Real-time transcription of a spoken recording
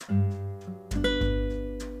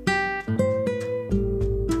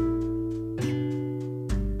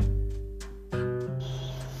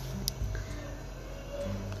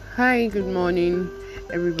Hi, good morning,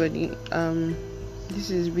 everybody.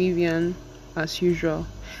 This is Vivian, as usual.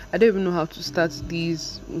 I don't even know how to start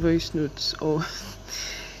these voice notes or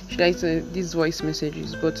should I say these voice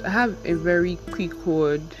messages, but I have a very quick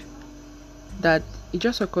word that it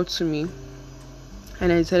just occurred to me,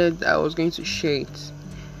 and I decided I was going to share it.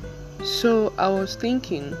 So I was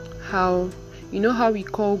thinking how how we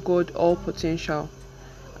call God all potential,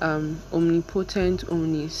 omnipotent,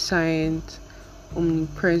 omniscient,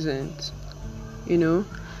 omnipresent,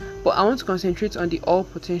 but I want to concentrate on the all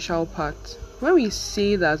potential part. When we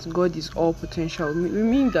say that God is all potential, we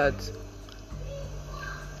mean that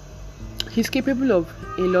He's capable of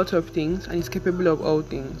a lot of things and He's capable of all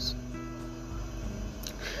things.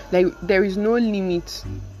 Like, there is no limit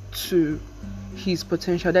to His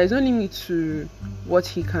potential, there is no limit to what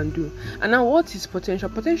He can do. And now, what is potential?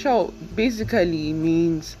 Potential basically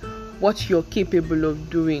means what you're capable of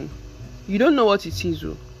doing. You don't know what it is,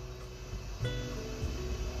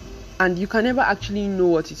 and you can never actually know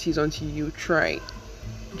what it is until you try.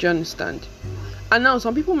 Do you understand? And now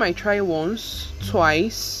some people might try once,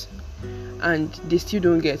 twice, and they still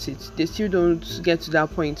don't get it. They still don't get to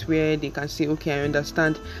that point where they can say, okay, I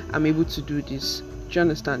understand, I'm able to do this. Do you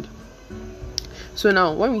understand? So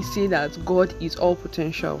now, when we say that God is all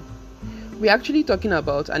potential, we're actually talking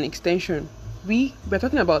about an extension. We're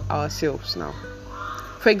talking about ourselves now.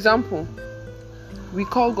 For example, we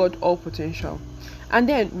call God all potential, and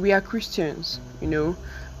then we are Christians.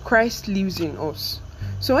 Christ lives in us.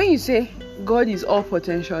 So when you say God is all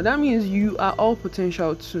potential, that means you are all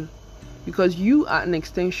potential too, because you are an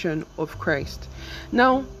extension of Christ.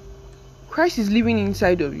 Now, Christ is living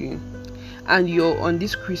inside of you, and you're on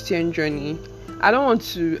this Christian journey. I don't want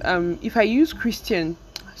to if I use Christian,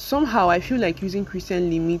 somehow I feel like using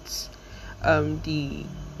Christian limits the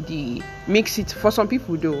makes it, for some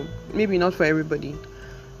people though, maybe not for everybody,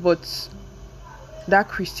 but that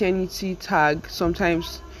Christianity tag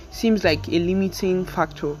sometimes seems like a limiting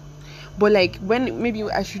factor. But like, when maybe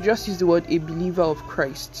I should just use the word a believer of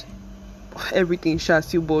Christ, everything shall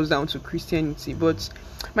still boils down to Christianity. But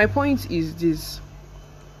my point is this: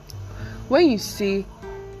 when you say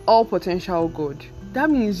all potential God, that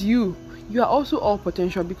means you are also all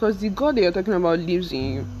potential, because the God that you're talking about lives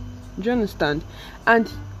in you. Do you understand? And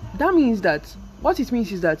that means that what it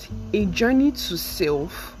means is that a journey to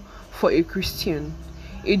self for a Christian,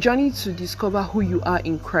 a journey to discover who you are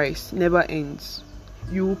in Christ, never ends.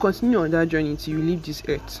 You will continue on that journey till you leave this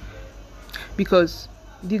earth, because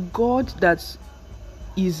the God that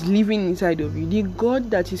is living inside of you, the God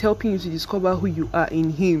that is helping you to discover who you are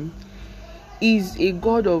in Him, is a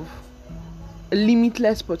God of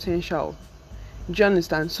limitless potential. Do you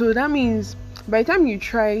understand? So that means by the time you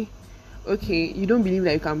try, okay, you don't believe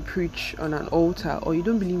that you can preach on an altar, or you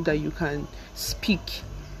don't believe that you can speak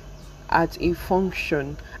at a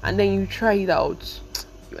function, and then you try it out,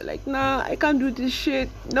 you're like, nah, I can't do this shit,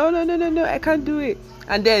 no, I can't do it.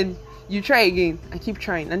 And then you try again and keep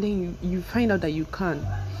trying, and then you find out that you can,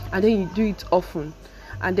 and then you do it often,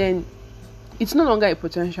 and then it's no longer a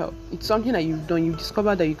potential, it's something that you've done, you've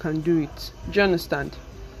discovered that you can do it. Do you understand?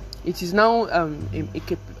 It is now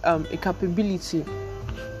a capability.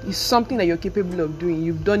 It's something that you're capable of doing.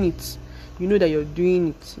 You've done it, you know that you're doing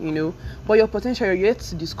it, but your potential, you're yet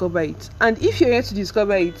to discover it. And if you're yet to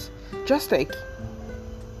discover it, just like,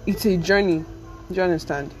 it's a journey. Do you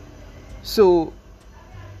understand? So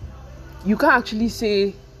you can't actually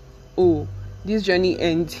say, oh, this journey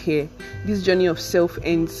ends here, this journey of self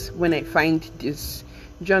ends when I find this.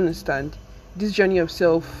 Do you understand? This journey of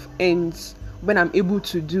self ends when I'm able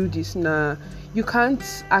to do this. Nah, you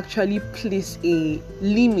can't actually place a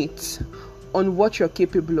limit on what you're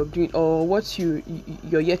capable of doing, or what you're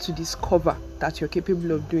yet to discover that you're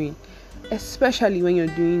capable of doing, especially when you're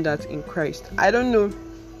doing that in Christ. I don't know,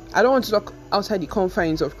 I don't want to talk outside the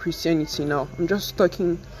confines of Christianity now. I'm just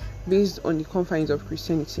talking based on the confines of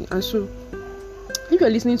Christianity. And so, if you're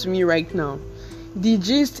listening to me right now, the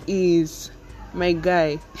gist is, my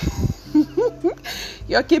guy,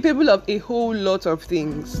 you're capable of a whole lot of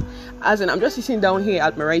things. As in, I'm just sitting down here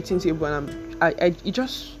at my writing table, and it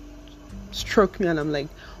just struck me, and I'm like,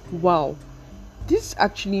 wow, this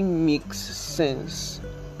actually makes sense.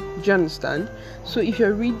 Do you understand? So if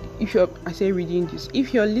you're reading this,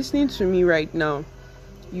 if you're listening to me right now,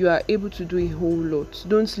 you are able to do a whole lot.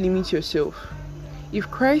 Don't limit yourself. If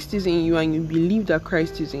Christ is in you, and you believe that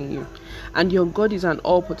Christ is in you, and your God is an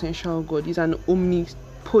all potential God, is an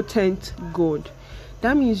omnipotent God,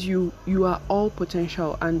 that means you are all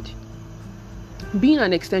potential. And being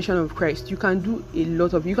an extension of Christ, you can do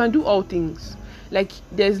you can do all things. Like,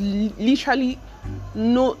 there's literally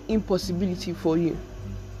no impossibility for you.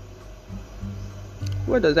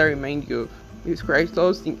 What does that remind you of? With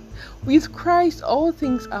Christ all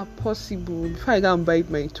things are possible. Before I can't bite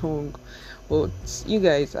my tongue. But you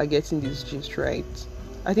guys are getting this gist right.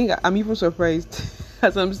 I think I'm even surprised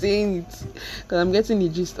as I'm saying it, because I'm getting the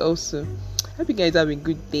gist also. Hope you guys have a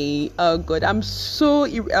good day. Oh god, I'm so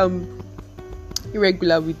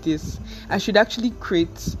irregular with this. I should actually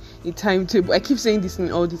create a timetable. I keep saying this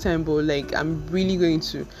thing all the time, but like I'm really going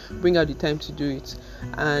to bring out the time to do it,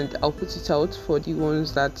 and I'll put it out for the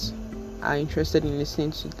ones that are interested in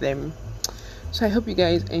listening to them. So I hope you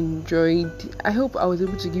guys enjoyed. I hope I was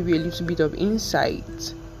able to give you a little bit of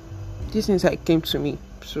insight. This insight came to me,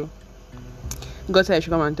 so God said I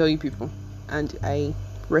should come and tell you people, and I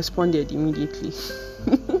responded immediately.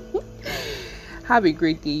 Have a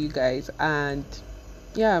great day, you guys, and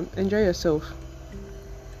yeah, enjoy yourself.